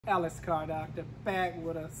Alex Car Doctor back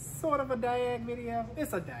with a sort of a diag video.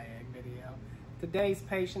 It's a diag video. Today's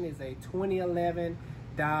patient is a 2011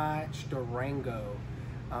 Dodge Durango.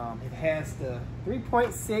 It has the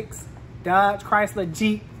 3.6 Dodge Chrysler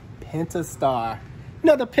Jeep Pentastar.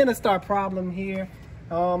 Another Pentastar problem here.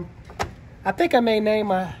 I think I may name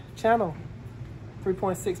my channel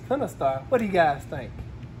 3.6 Pentastar. What do you guys think?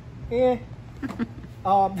 Yeah.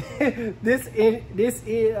 This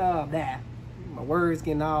is my words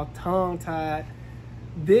getting all tongue-tied.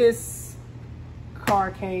 This car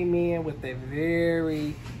came in with a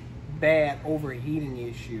very bad overheating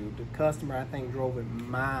issue. The customer, I think, drove it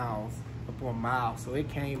miles upon miles. So it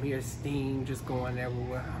came here, steam just going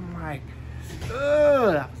everywhere. I'm like,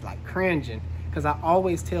 ugh, I was like cringing. Because I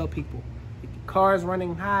always tell people, if your car's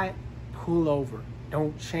running hot, pull over.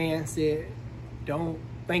 Don't chance it. Don't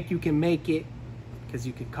think you can make it, because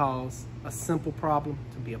you could cause a simple problem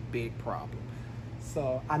to be a big problem.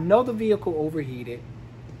 So I know the vehicle overheated.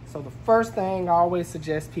 So the first thing I always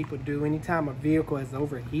suggest people do anytime a vehicle is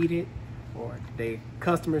overheated or the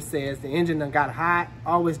customer says the engine done got hot,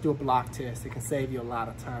 always do a block test. It can save you a lot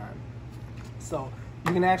of time. So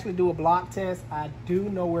you can actually do a block test. I do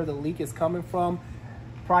know where the leak is coming from.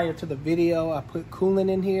 Prior to the video, I put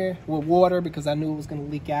coolant in here with water because I knew it was going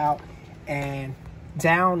to leak out. And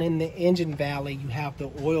down in the engine valley, you have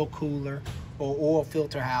the oil cooler or oil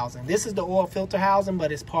filter housing. This is the oil filter housing,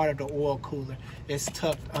 but it's part of the oil cooler. It's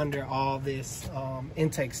tucked under all this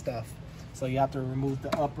intake stuff. So you have to remove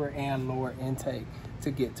the upper and lower intake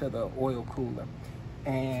to get to the oil cooler.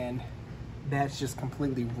 And that's just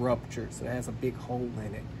completely ruptured. So it has a big hole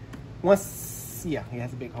in it. It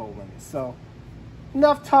has a big hole in it. So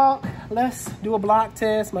enough talk. Let's do a block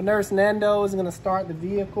test. My nurse Nando is gonna start the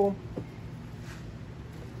vehicle.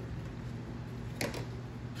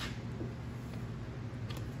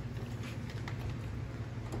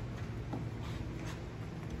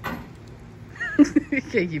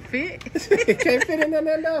 Can you fit? Can't fit in there,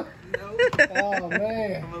 no? No. Oh,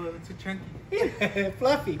 man. I'm a little too chunky.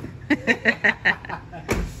 Fluffy. All right.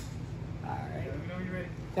 Let me know when you're ready.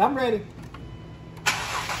 I'm ready.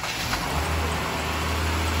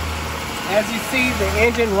 As you see, the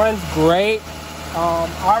engine runs great.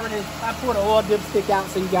 I poured an oil dipstick out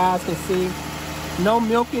so you guys can see. No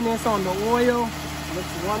milkiness on the oil.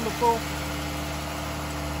 Looks wonderful.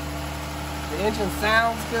 The engine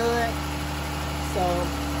sounds good. So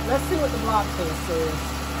let's see what the block test says.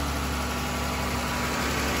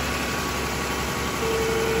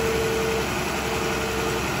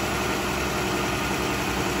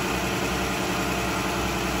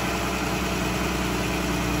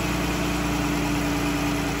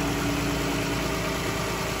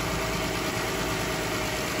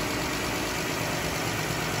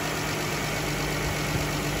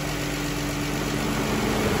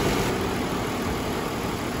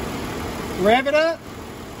 Rev it up.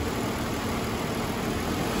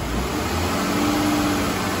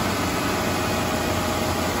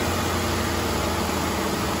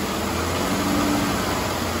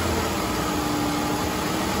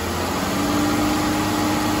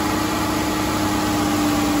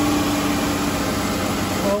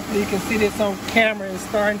 Hopefully you can see this on camera. It's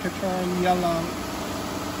starting to turn yellow.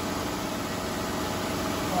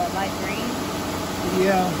 Light green?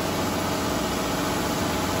 Yeah.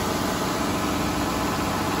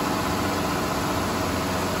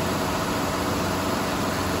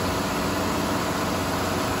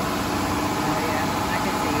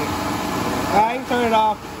 I can turn it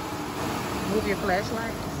off. Move your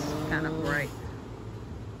flashlight. It's kind of bright.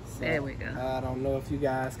 So, there we go. I don't know if you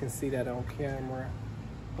guys can see that on camera.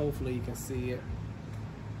 Hopefully you can see it.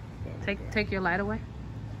 Take your light away.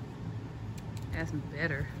 That's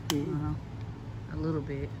better. A little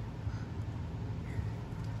bit.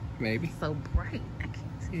 Maybe. It's so bright. I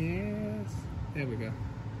can't see. Yes. There we go.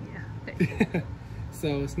 Yeah. So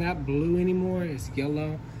it's not blue anymore. It's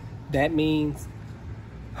yellow. That means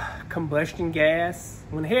combustion gas.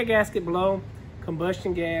 When the head gasket blow,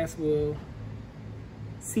 combustion gas will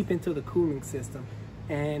seep into the cooling system,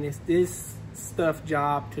 and it's this stuff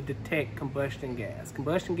job to detect combustion gas.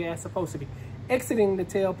 Combustion gas is supposed to be exiting the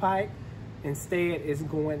tailpipe. Instead, it's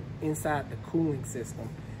going inside the cooling system.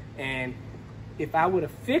 And if I would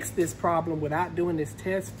have fixed this problem without doing this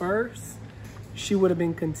test first, she would have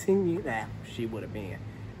been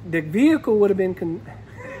the vehicle would have been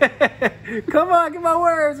come on, get my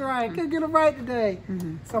words right. Can't get them right today.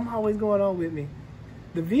 Something always going on with me.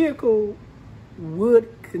 The vehicle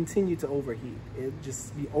would continue to overheat. It'd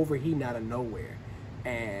just be overheating out of nowhere.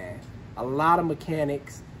 And a lot of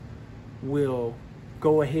mechanics will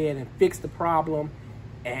go ahead and fix the problem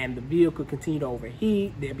and the vehicle continue to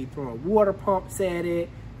overheat. They'll be throwing water pumps at it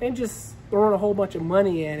and just throwing a whole bunch of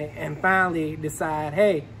money at it, and finally decide,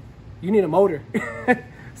 hey, you need a motor.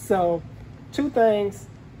 So 2 things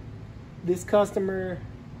this customer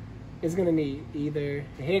is gonna need: either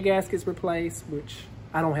the head gaskets replaced, which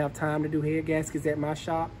I don't have time to do head gaskets at my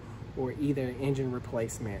shop, or either engine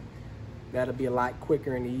replacement. That'll be a lot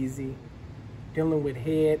quicker and easy. Dealing with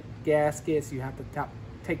head gaskets, you have to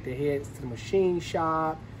take the heads to the machine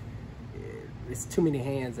shop. It's too many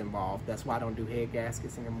hands involved. That's why I don't do head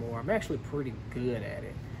gaskets anymore. I'm actually pretty good at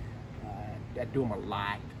it. I do them a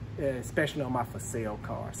lot, especially on my for sale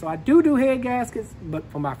cars. So I do head gaskets, but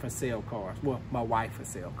for my for sale cars. Well, my wife for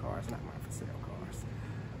sale cars, not my for sale cars.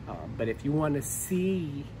 But if you want to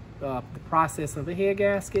see the process of a head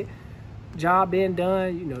gasket, job being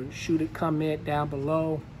done, you know, shoot a comment down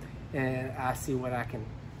below, and I see what I can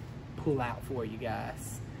pull out for you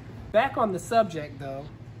guys. Back on the subject though,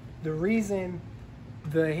 the reason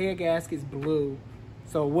the head gasket's blue,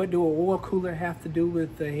 so what do an oil cooler have to do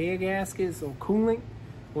with the head gaskets or cooling?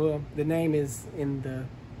 Well, the name is in the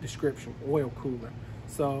description, oil cooler.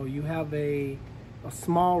 So you have a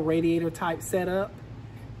small radiator type setup,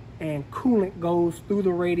 and coolant goes through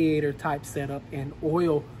the radiator type setup, and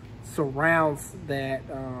oil surrounds that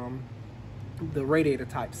the radiator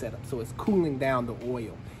type setup, so it's cooling down the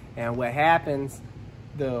oil. And what happens,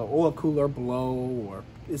 the oil cooler blow, or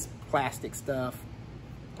this plastic stuff,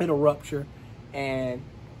 it'll rupture and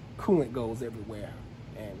coolant goes everywhere.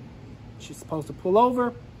 And she's supposed to pull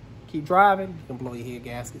over, keep driving, you can blow your head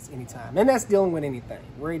gaskets anytime. And that's dealing with anything,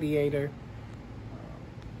 radiator,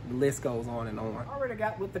 the list goes on and on. I already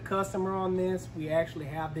got with the customer on this. We actually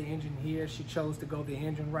have the engine here. She chose to go the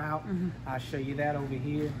engine route. I'll show you that over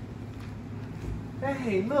here.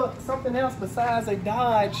 Hey, look, something else besides a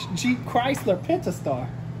Dodge, Jeep, Chrysler, Pentastar,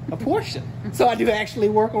 a Porsche. So I do actually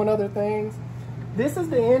work on other things. This is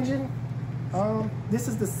the engine. This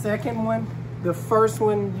is the second one. The first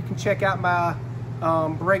one, you can check out my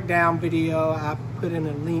breakdown video. I put in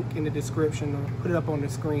a link in the description, or put it up on the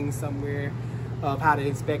screen somewhere, of how to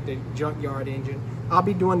inspect a junkyard engine. I'll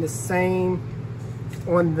be doing the same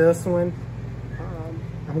on this one.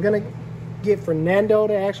 I'm gonna get Fernando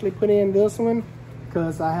to actually put in this one,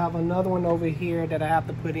 because I have another one over here that I have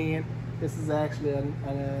to put in. This is actually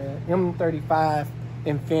an M35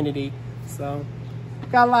 Infinity. So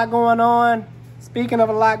got a lot going on. Speaking of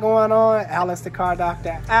a lot going on, Alex the Car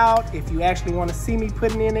Doctor out. If you actually want to see me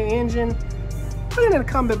putting in the engine, put it in the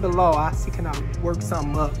comment below. I see, can I work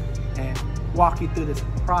something up and walk you through this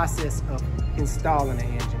process of installing the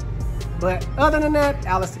engine. But other than that,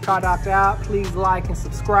 Alex the Car Doctor out. Please like and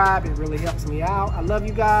subscribe. It really helps me out. I love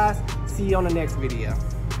you guys. See you on the next video.